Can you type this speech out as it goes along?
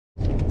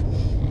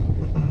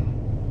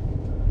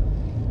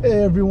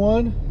Hey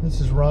everyone,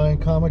 this is Ryan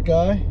Comic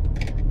Guy,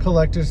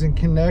 Collectors and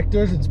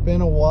Connectors. It's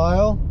been a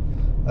while.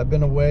 I've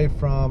been away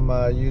from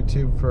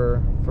YouTube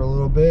for a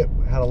little bit.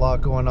 Had a lot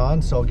going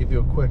on, so I'll give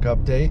you a quick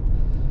update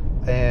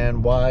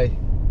and why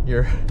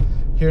you're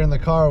here in the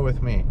car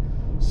with me.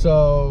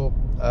 So,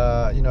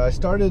 I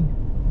started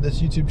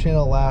this YouTube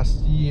channel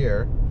last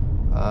year.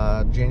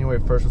 January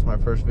 1st was my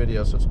first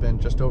video, so it's been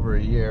just over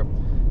a year.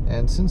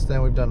 And since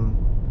then, we've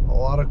done a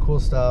lot of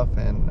cool stuff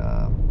and,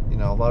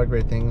 a lot of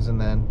great things.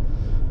 And then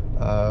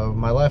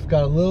my life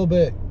got a little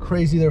bit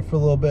crazy there for a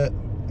little bit,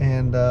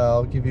 and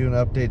I'll give you an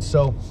update.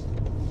 So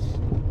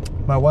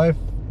my wife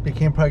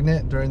became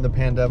pregnant during the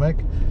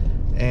pandemic,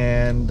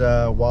 and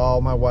while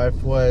my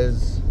wife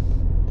was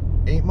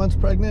 8 months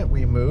pregnant,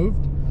 we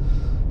moved.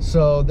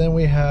 So then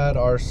we had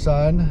our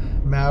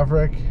son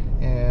Maverick,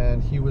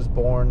 and he was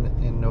born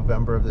in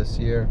November of this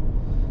year,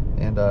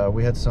 and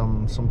we had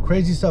some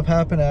crazy stuff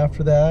happen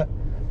after that.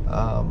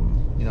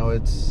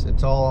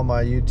 It's all on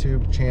my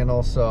YouTube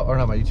channel, or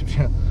not my YouTube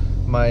channel,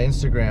 my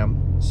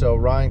Instagram. So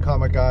Ryan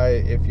Comic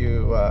Guy, if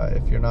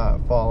you're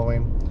not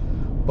following.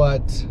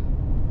 But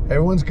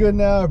everyone's good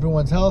now,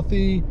 everyone's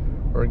healthy,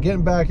 we're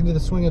getting back into the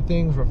swing of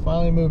things, we're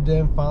finally moved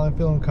in, finally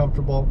feeling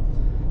comfortable,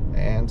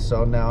 and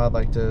so now I'd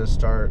like to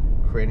start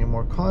creating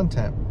more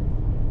content.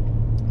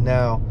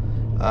 Now,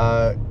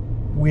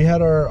 we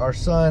had our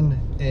son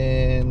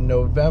in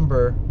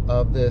November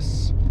of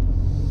this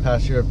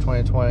past year of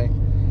 2020,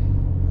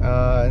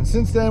 and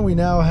since then we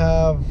now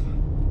have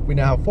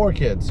 4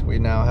 kids. We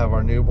now have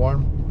our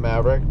newborn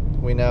Maverick.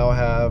 We now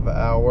have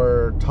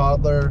our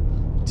toddler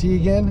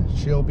Tegan.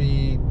 She'll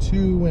be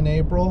 2 in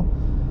April.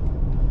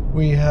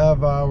 We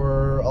have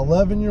our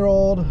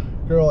 11-year-old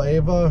girl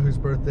Ava, whose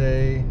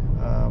birthday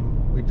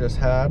we just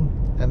had,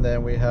 and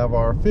then we have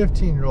our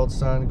 15-year-old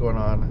son going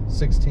on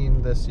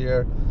 16 this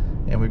year,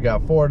 and we've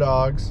got 4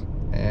 dogs,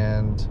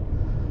 and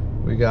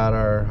we got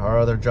our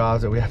other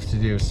jobs that we have to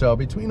do. So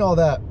between all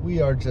that,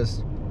 we are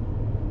just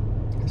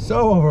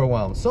so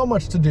overwhelmed, so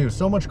much to do,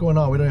 so much going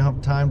on. We don't even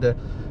have time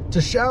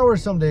to shower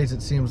some days,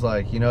 it seems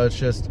like. It's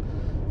just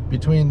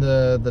between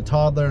the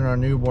toddler and our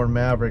newborn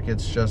Maverick,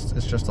 it's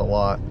just a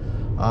lot.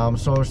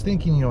 So I was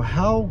thinking,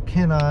 how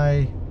can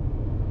I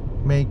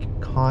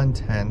make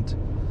content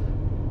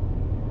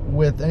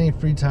with any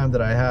free time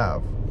that I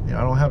have?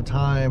 I don't have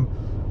time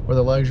or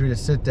the luxury to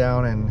sit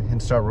down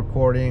and start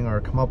recording or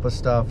come up with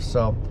stuff.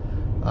 So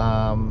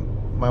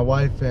my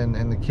wife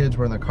and the kids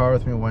were in the car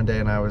with me one day,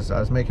 and I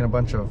was making a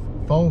bunch of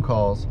phone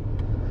calls,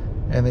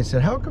 and they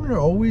said, "How come you're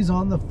always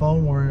on the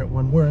phone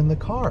when we're in the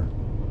car?"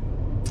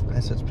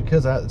 I said, "It's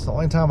because it's the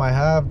only time I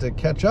have to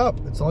catch up.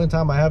 It's the only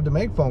time I have to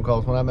make phone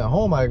calls. When I'm at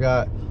home, I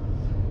got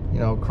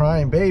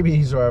crying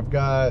babies, or I've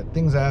got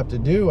things I have to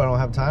do. I don't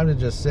have time to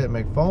just sit and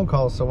make phone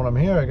calls. So when I'm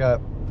here, I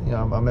got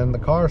I'm in the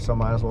car, so I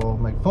might as well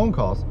make phone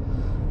calls."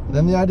 And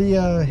then the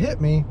idea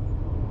hit me: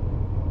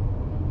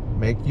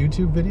 make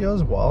YouTube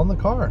videos while in the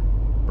car,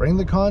 bring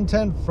the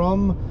content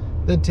from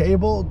the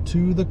table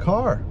to the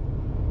car.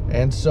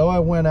 And so I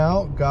went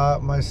out,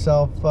 got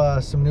myself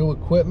some new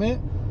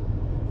equipment,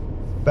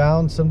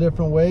 found some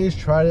different ways,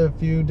 tried a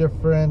few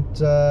different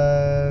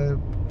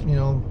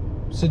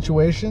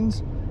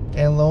situations,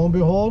 and lo and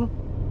behold,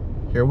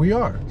 here we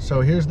are.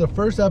 So here's the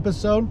first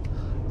episode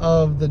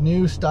of the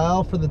new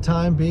style for the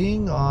time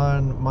being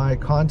on my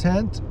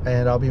content,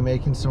 and I'll be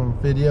making some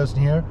videos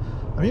in here.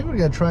 I'm even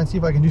gonna try and see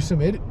if I can do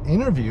some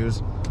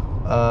interviews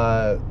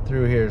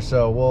through here.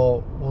 So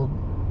we'll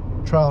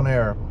trial and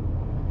error.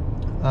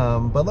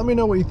 But let me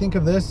know what you think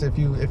of this. If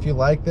you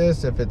like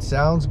this, if it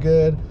sounds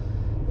good,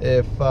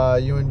 if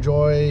you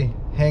enjoy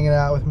hanging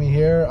out with me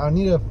here. I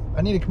need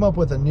to come up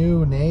with a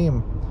new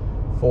name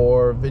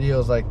for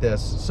videos like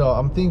this. So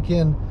I'm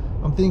thinking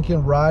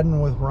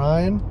Riding with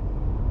Ryan,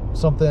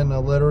 something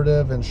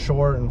alliterative and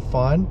short and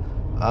fun.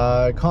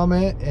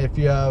 Comment if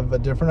you have a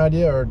different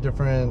idea or a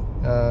different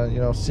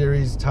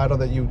series title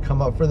that you would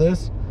come up for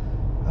this.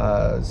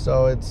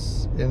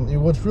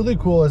 What's really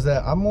cool is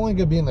that I'm only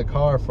gonna be in the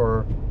car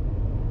for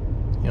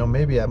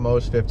maybe at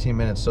most 15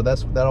 minutes. So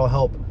that'll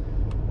help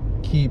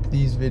keep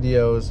these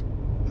videos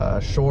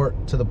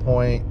short, to the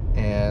point,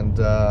 and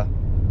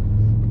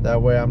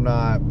that way I'm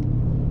not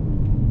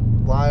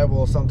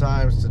liable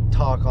sometimes to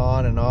talk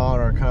on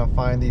or kind of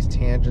find these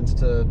tangents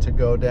to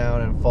go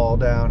down and fall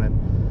down,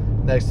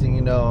 and next thing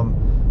you know,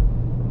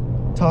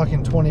 I'm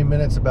talking 20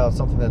 minutes about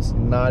something that's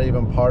not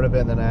even part of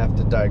it, and then I have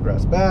to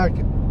digress back.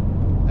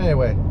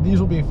 Anyway, these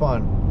will be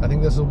fun. I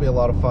think this will be a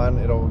lot of fun.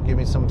 It'll give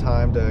me some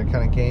time to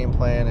kind of game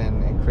plan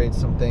and create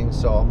some things.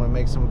 So I'm gonna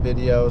make some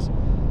videos,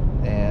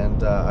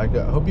 and I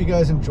hope you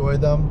guys enjoy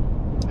them.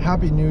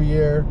 Happy New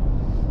Year.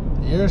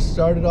 The year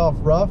started off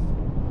rough.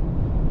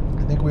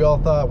 I think we all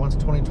thought once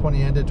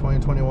 2020 ended,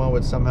 2021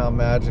 would somehow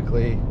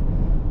magically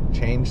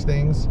change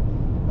things.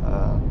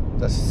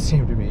 Doesn't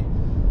seem to be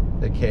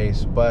the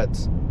case,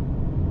 but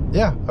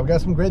yeah, I've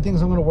got some great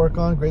things I'm gonna work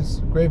on,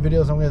 great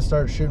videos I'm gonna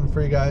start shooting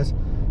for you guys.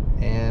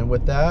 And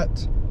with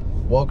that,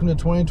 welcome to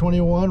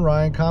 2021,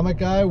 Ryan Comic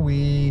Guy.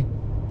 We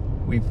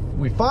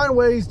we find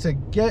ways to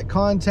get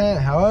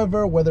content.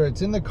 However, whether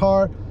it's in the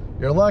car,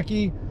 you're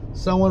lucky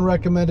someone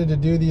recommended to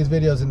do these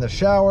videos in the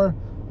shower.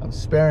 I'm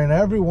sparing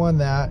everyone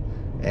that,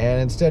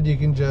 and instead you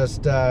can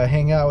just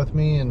hang out with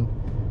me and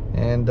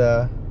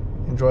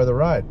enjoy the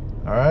ride.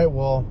 All right,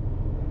 well,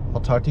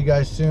 I'll talk to you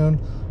guys soon.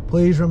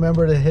 Please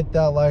remember to hit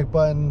that like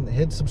button,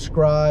 hit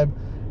subscribe,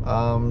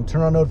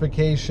 turn on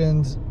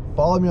notifications,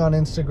 follow me on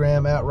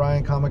Instagram at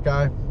Ryan Comic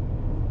Guy.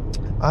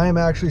 I am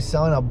actually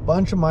selling a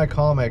bunch of my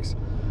comics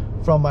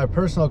from my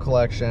personal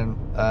collection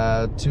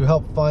to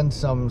help fund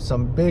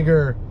some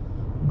bigger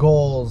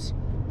goals,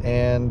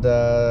 and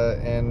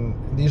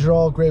these are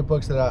all great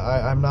books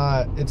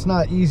that it's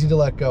not easy to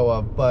let go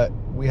of, but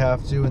we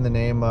have to in the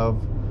name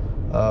of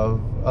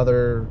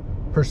other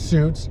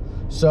pursuits.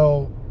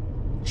 So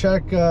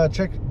check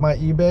my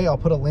eBay. I'll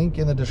put a link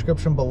in the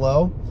description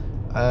below.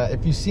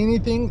 If you see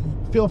anything,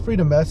 feel free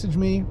to message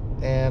me,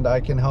 and I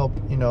can help,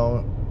 you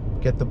know,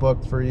 get the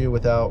book for you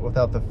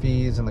without the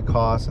fees and the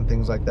costs and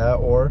things like that.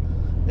 Or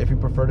if you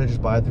prefer to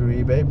just buy it through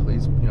eBay,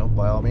 please, you know,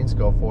 by all means,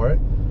 go for it.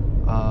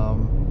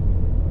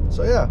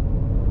 So yeah,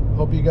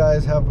 hope you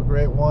guys have a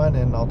great one,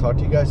 and I'll talk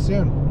to you guys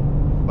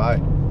soon. Bye.